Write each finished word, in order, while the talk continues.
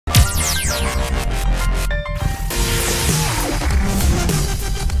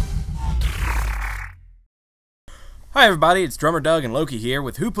Hi everybody, it's Drummer Doug and Loki here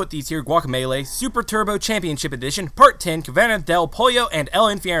with Who Put These Here Guacamelee Super Turbo Championship Edition, Part 10, Caverna del Pollo and El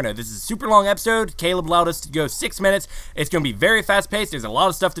Infierno. This is a super long episode. Caleb allowed us to go 6 minutes. It's going to be very fast paced. There's a lot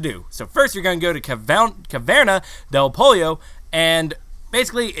of stuff to do. So first you're going to go to Caverna del Pollo, and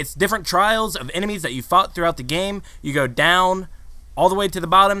basically it's different trials of enemies that you fought throughout the game. You go down all the way to the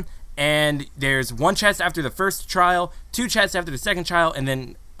bottom, and there's one chest after the first trial, two chests after the second trial, and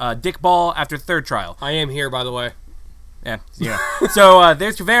then Dick Ball after the third trial. I am here, by the way. Yeah. So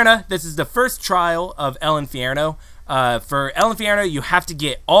there's Caverna. This is the first trial of El Infierno. For El Infierno, you have to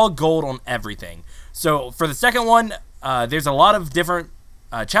get all gold on everything. So for the second one, there's a lot of different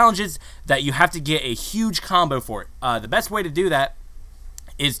challenges that you have to get a huge combo for it. The best way to do that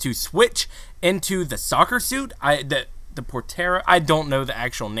is to switch into the soccer suit. The Portera. I don't know the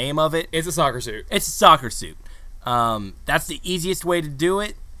actual name of it. It's a soccer suit. It's a soccer suit. That's the easiest way to do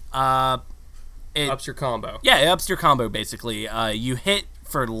it. It ups your combo. Yeah, it ups your combo, basically. You hit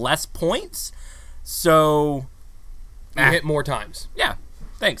for less points, so... You hit more times. Yeah,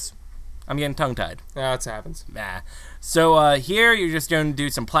 thanks. I'm getting tongue-tied. That happens. So here, you're just going to do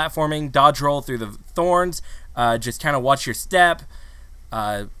some platforming, dodge roll through the thorns, just kind of watch your step,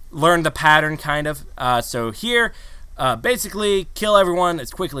 learn the pattern, kind of. So here, basically, kill everyone as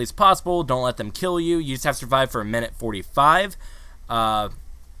quickly as possible. Don't let them kill you. You just have to survive for 1:45.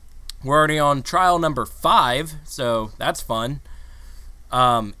 We're already on trial number 5, so that's fun.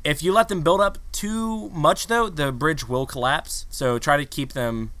 If you let them build up too much, though, the bridge will collapse. So try to keep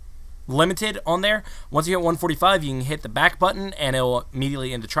them limited on there. Once you hit 1:45, you can hit the back button, and it'll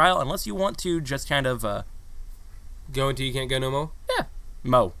immediately end the trial, unless you want to just kind of... go until you can't go no more? Yeah.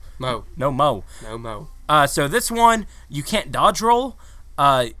 No mo. No mo. So this one, you can't dodge roll.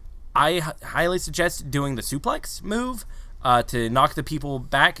 I highly suggest doing the suplex move. To knock the people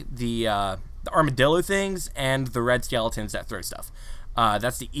back, the armadillo things, and the red skeletons that throw stuff.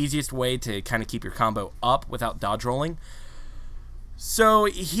 That's the easiest way to kind of keep your combo up without dodge rolling. So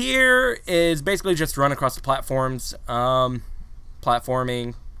here is basically just run across the platforms.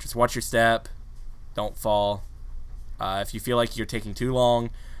 Platforming, just watch your step, don't fall. If you feel like you're taking too long,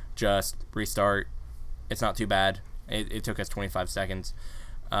 just restart. It's not too bad. It took us 25 seconds.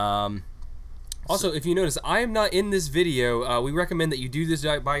 Also, if you notice, I am not in this video. We recommend that you do this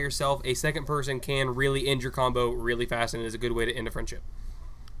by yourself. A second person can really end your combo really fast, and it is a good way to end a friendship.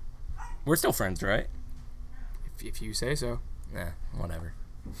 We're still friends, right? If you say so. Whatever.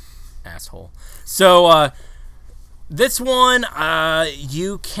 Asshole. So, this one,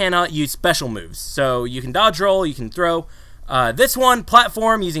 you cannot use special moves. So, you can dodge roll, you can throw. This one,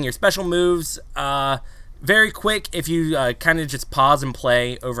 platform using your special moves. Very quick. If you kind of just pause and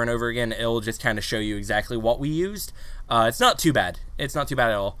play over and over again, it'll just kind of show you exactly what we used. It's not too bad. It's not too bad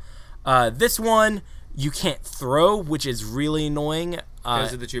at all. This one, you can't throw, which is really annoying.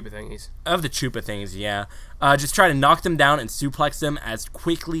 Those are the chupa thingies. Of the chupa things, yeah. Just try to knock them down and suplex them as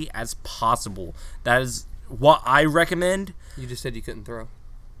quickly as possible. That is what I recommend. You just said you couldn't throw.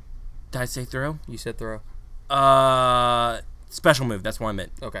 Did I say throw? You said throw. Special move. That's what I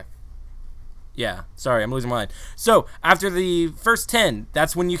meant. Okay. Yeah, sorry, I'm losing my mind. So, after the first 10,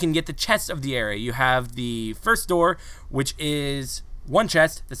 that's when you can get the chest of the area. You have the first door, which is one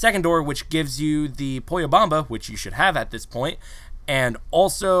chest. The second door, which gives you the Pollo Bomba, which you should have at this point. And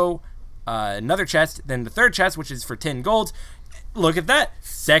also another chest. Then the third chest, which is for 10 golds. Look at that.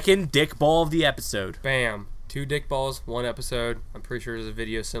 Second Dick Ball of the episode. Bam. 2 Dick Balls, 1 episode. I'm pretty sure there's a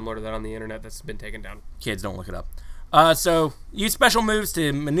video similar to that on the internet that's been taken down. Kids, don't look it up. So, use special moves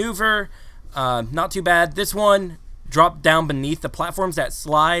to maneuver. Not too bad. This one, drop down beneath the platforms that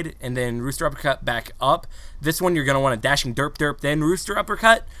slide, and then Rooster Uppercut back up. This one, you're going to want a dashing derp derp, then Rooster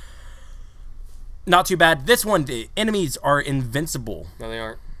Uppercut. Not too bad. This one, the enemies are invincible. No, they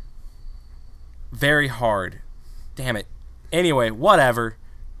aren't. Very hard. Damn it. Anyway, whatever.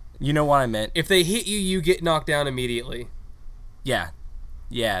 You know what I meant. If they hit you, you get knocked down immediately. Yeah.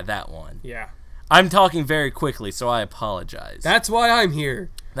 Yeah, that one. Yeah. I'm talking very quickly, so I apologize. That's why I'm here.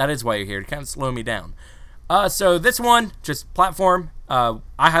 That is why you're here, to kind of slow me down. So this one, just platform. I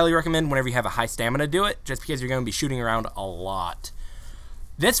highly recommend whenever you have a high stamina, do it, just because you're going to be shooting around a lot.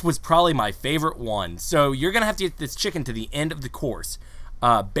 This was probably my favorite one. So you're going to have to get this chicken to the end of the course.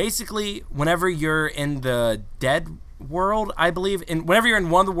 Basically, whenever you're in the dead world, I believe, and whenever you're in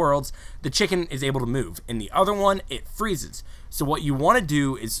one of the worlds, the chicken is able to move. In the other one, it freezes. So what you want to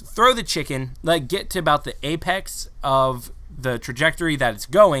do is throw the chicken, like get to about the apex of the trajectory that it's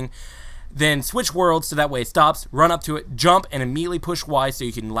going, then switch worlds so that way it stops, run up to it, jump, and immediately push Y so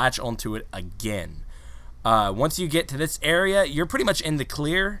you can latch onto it again. Once you get to this area, you're pretty much in the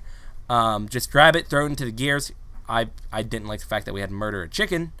clear. Just grab it, throw it into the gears, I didn't like the fact that we had to murder a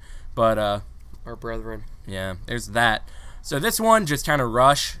chicken, but Our brethren. yeah, there's that. So this one, just kind of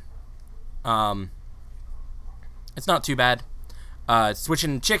rush. It's not too bad.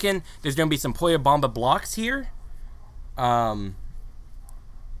 Switching to chicken, there's going to be some Pollo Bomba blocks here. Then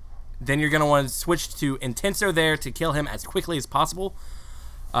you're going to want to switch to Intenso there to kill him as quickly as possible.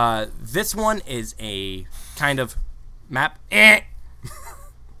 This one is a kind of map.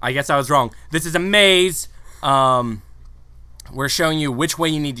 I guess I was wrong. This is a maze. We're showing you which way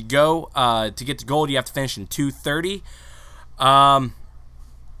you need to go. To get to gold, you have to finish in 2:30.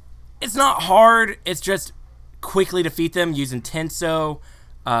 It's not hard. It's just quickly defeat them using Tenso.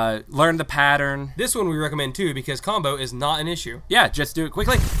 Learn the pattern. This one we recommend too because combo is not an issue. Yeah, just do it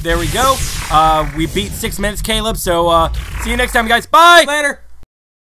quickly. There we go. We beat 6 minutes, Caleb. So see you next time, guys. Bye. Later.